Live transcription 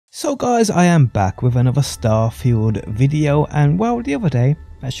So guys, I am back with another Starfield video, and well, the other day,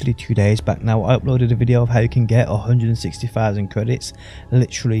 actually 2 days back now, I uploaded a video of how you can get 160,000 credits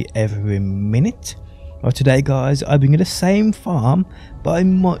literally every minute. Well, today guys, I bring you the same farm but a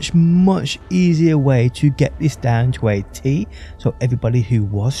much easier way to get this down to a T, so everybody who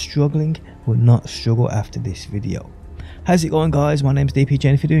was struggling will not struggle after this video. How's it going guys? My name's DPJ,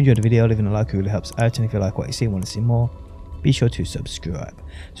 and if you do enjoy the video, leaving a like really helps out, and if you like what you see and want to see more, be sure to subscribe.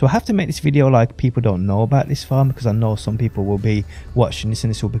 So I have to make this video like people don't know about this farm, because I know some people will be watching this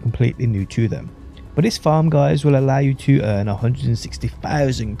and this will be completely new to them. But this farm guys will allow you to earn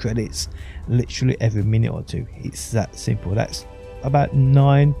 160,000 credits literally every minute or two. It's that simple. That's about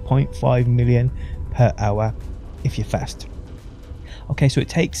 9.5 million per hour if you're fast. Okay, so it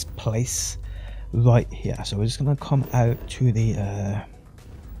takes place right here. So we're just gonna come out to the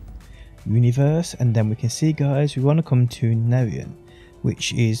universe, and then we can see guys, we want to come to Narian,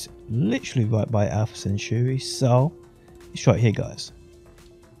 which is literally right by Alpha Centauri. So it's right here guys.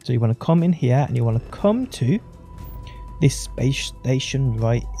 So you want to come in here and you want to come to this space station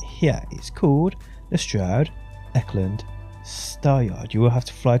right here. It's called the Stroud Eklund Star Yard. You will have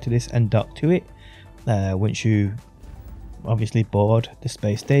to fly to this and dock to it. Once you obviously board the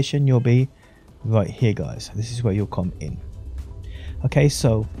space station, you'll be right here guys. This is where you'll come in. Okay,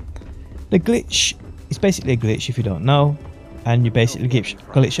 so the glitch is basically a glitch if you don't know, and you basically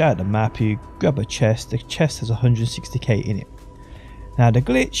glitch out the map. You grab a chest. The chest has 160k in it. Now the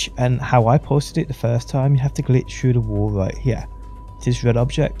glitch, and how I posted it the first time, you have to glitch through the wall right here. It's this red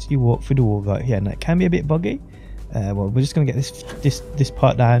object. You walk through the wall right here. Now it can be a bit buggy. Well, we're just gonna get this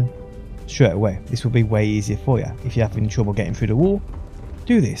part down straight away. This will be way easier for you. If you're having trouble getting through the wall,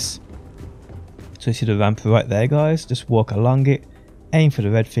 do this. So you see the ramp right there guys. Just walk along it. Aim for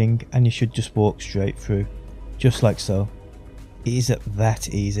the red thing and you should just walk straight through, just like so. It is that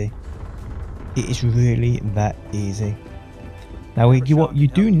easy. It is really that easy. Now you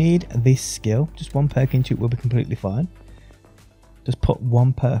do need this skill. Just one perk into it will be completely fine. Just put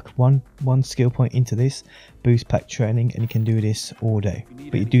one perk, one skill point into this boost pack training, and you can do this all day.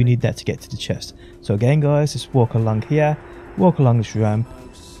 But you do need that to get to the chest. So again guys, just walk along here, walk along this ramp,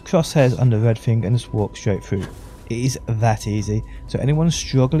 crosshairs on the red thing, and just walk straight through. It is that easy. So anyone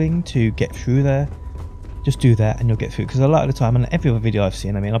struggling to get through there, just do that and you'll get through. Because a lot of the time, and every other video I've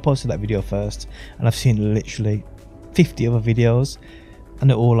seen, I mean I posted that video first and I've seen literally 50 other videos, and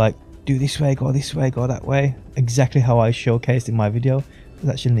they're all like, do this way, go that way. Exactly how I showcased in my video. It's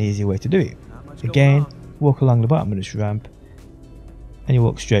actually an easy way to do it. Again, walk along the bottom of this ramp and you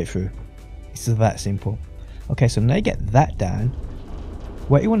walk straight through. It's that simple. Okay, so now you get that down,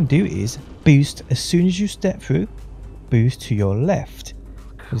 what you want to do is boost as soon as you step through. Boost to your left.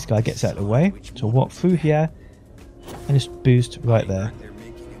 This guy gets out of the way, so walk through here and just boost right there.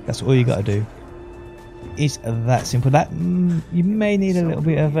 That's all you got to do. It's that simple. That you may need a little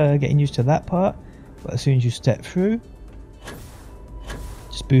bit of getting used to that part, but as soon as you step through,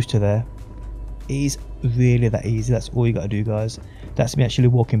 just boost to there. It is really that easy. That's all you got to do guys. That's me actually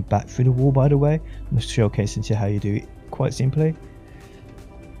walking back through the wall, by the way. I'm just showcasing to you how you do it quite simply.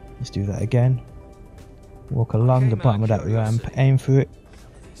 Let's do that again. Walk along the bottom of that ramp, aim through it,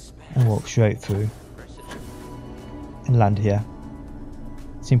 and walk straight through and land here.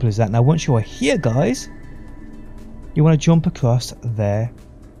 Simple as that. Now once you are here guys, you want to jump across there.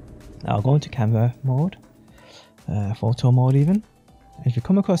 Now I'll go into camera mode, photo mode even, and if you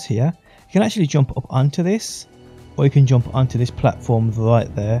come across here, you can actually jump up onto this, or you can jump onto this platform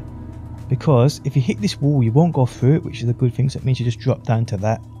right there, because if you hit this wall you won't go through it, which is a good thing. So it means you just drop down to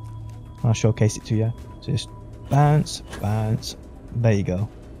that. I'll showcase it to you. So just bounce, there you go.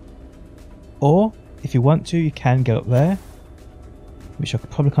 Or if you want to, you can get up there, which I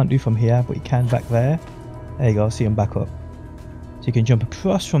probably can't do from here, but you can back there. There you go, see I'm back up. So you can jump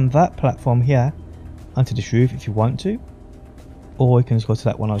across from that platform here onto this roof if you want to, or you can just go to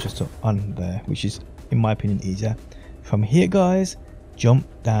that one I was just on there, which is in my opinion easier. From here guys, jump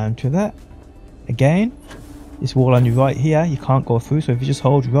down to that. Again, this wall on your right here, you can't go through, so if you just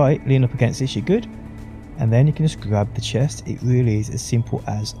hold right, lean up against this, you're good. And then you can just grab the chest. It really is as simple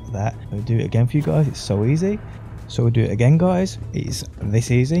as that. I'll do it again for you guys, it's so easy. So we'll do it again guys, it's this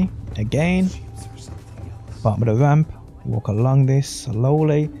easy. Again, bottom of the ramp, walk along this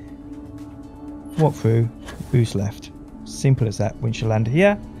slowly, walk through, boost left. Simple as that. Once you land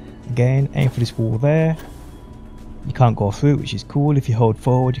here, again, aim for this wall there. You can't go through, which is cool. If you hold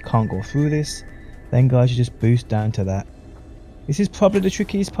forward, you can't go through this. Then guys, you just boost down to that. This is probably the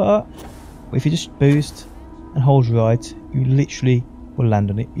trickiest part, but if you just boost and hold right, you literally will land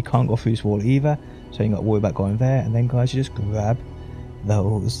on it. You can't go through this wall either, so you ain't got to worry about going there. And then guys, you just grab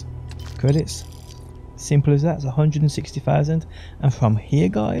those credits. Simple as that. It's 160,000. And from here,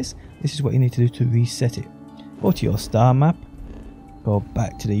 guys, this is what you need to do to reset it. Go to your star map, go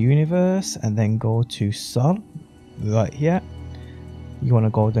back to the universe, and then go to Sol right here. You want to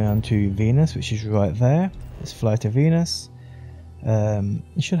go down to Venus, which is right there. Let's fly to Venus. You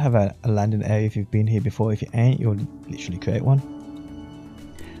should have a landing area if you've been here before. If you ain't, you'll literally create one.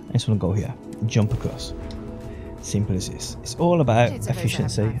 I just want to go here, jump across. Simple as this. It's all about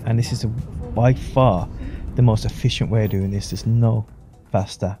efficiency, and this is by far the most efficient way of doing this. There's no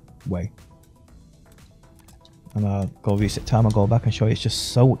faster way. And I'll go reset time, I'll go back and show you. It's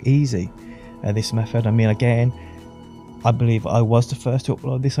just so easy, this method. I mean, again, I believe I was the first to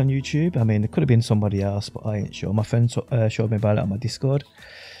upload this on YouTube. I mean, it could have been somebody else, but I ain't sure. My friend showed me about it on my Discord.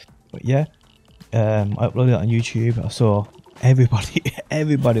 But yeah, I uploaded it on YouTube. I saw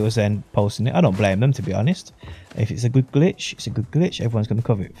everybody was then posting it. I don't blame them, to be honest. If it's a good glitch, it's a good glitch. Everyone's going to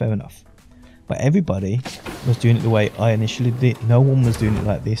cover it, fair enough. But everybody was doing it the way I initially did it. No one was doing it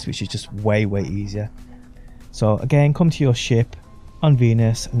like this, which is just way easier. So again, come to your ship on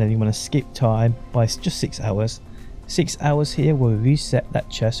Venus, and then you want to skip time by just 6 hours. 6 hours here will reset that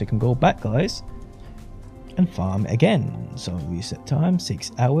chest, so you can go back, guys, and farm it again. So reset time,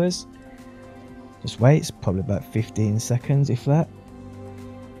 6 hours. Just wait, it's probably about 15 seconds, if that,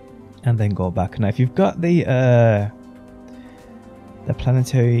 and then go back. Now, if you've got the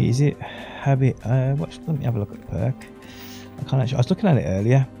planetary, is it habit? Let me have a look at the perk. I can't actually. I was looking at it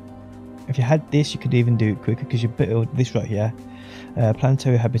earlier. If you had this, you could even do it quicker because you build this right here.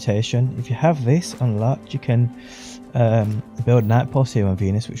 Planetary habitation. If you have this unlocked, you can build an outpost here on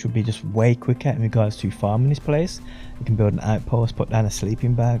Venus, which would be just way quicker in regards to farming this place. You can build an outpost, put down a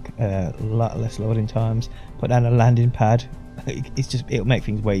sleeping bag, a lot less loading times, put down a landing pad. It'll make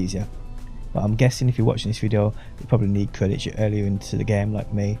things way easier. But I'm guessing if you're watching this video, you probably need credits. You're earlier into the game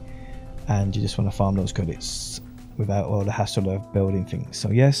like me, and you just want to farm those credits without all the hassle of building things.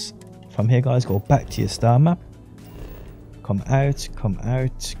 So yes, from here, guys, go back to your star map, come out,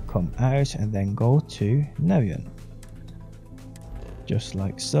 and then go to Nevian. Just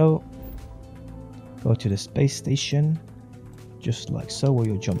like so. Go to the space station, just like so, or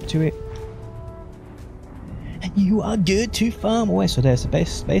you'll jump to it. And you are good to farm away. So there's the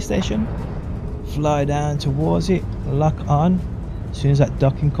space station. Fly down towards it, lock on. As soon as that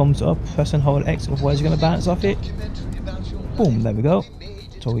docking comes up, press and hold X, otherwise you're going to bounce off it. Boom, there we go.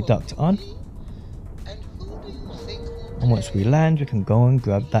 So we docked on. And once we land, we can go and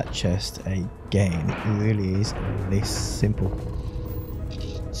grab that chest again. It really is this simple.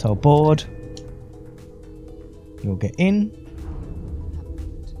 So board, you'll get in,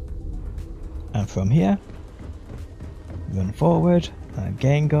 and from here run forward, and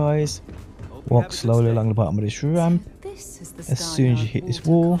again, guys, walk slowly along the bottom of this ramp. As soon as you hit this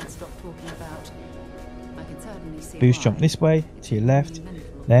wall, boost jump this way to your left,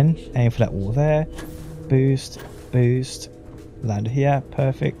 then aim for that wall there, boost, land here,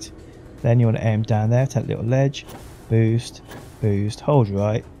 perfect. Then you want to aim down there to that little ledge, boost, hold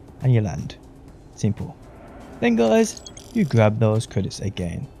right, and you land. Simple. Then, guys, you grab those credits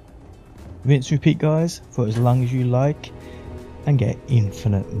again. Rinse, repeat, guys, for as long as you like, and get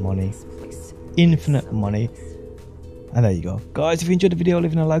infinite money. Infinite money. And there you go. Guys, if you enjoyed the video,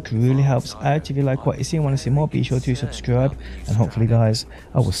 leaving a like really helps out. If you like what you see and want to see more, be sure to subscribe. And hopefully, guys,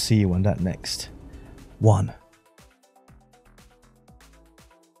 I will see you on that next one.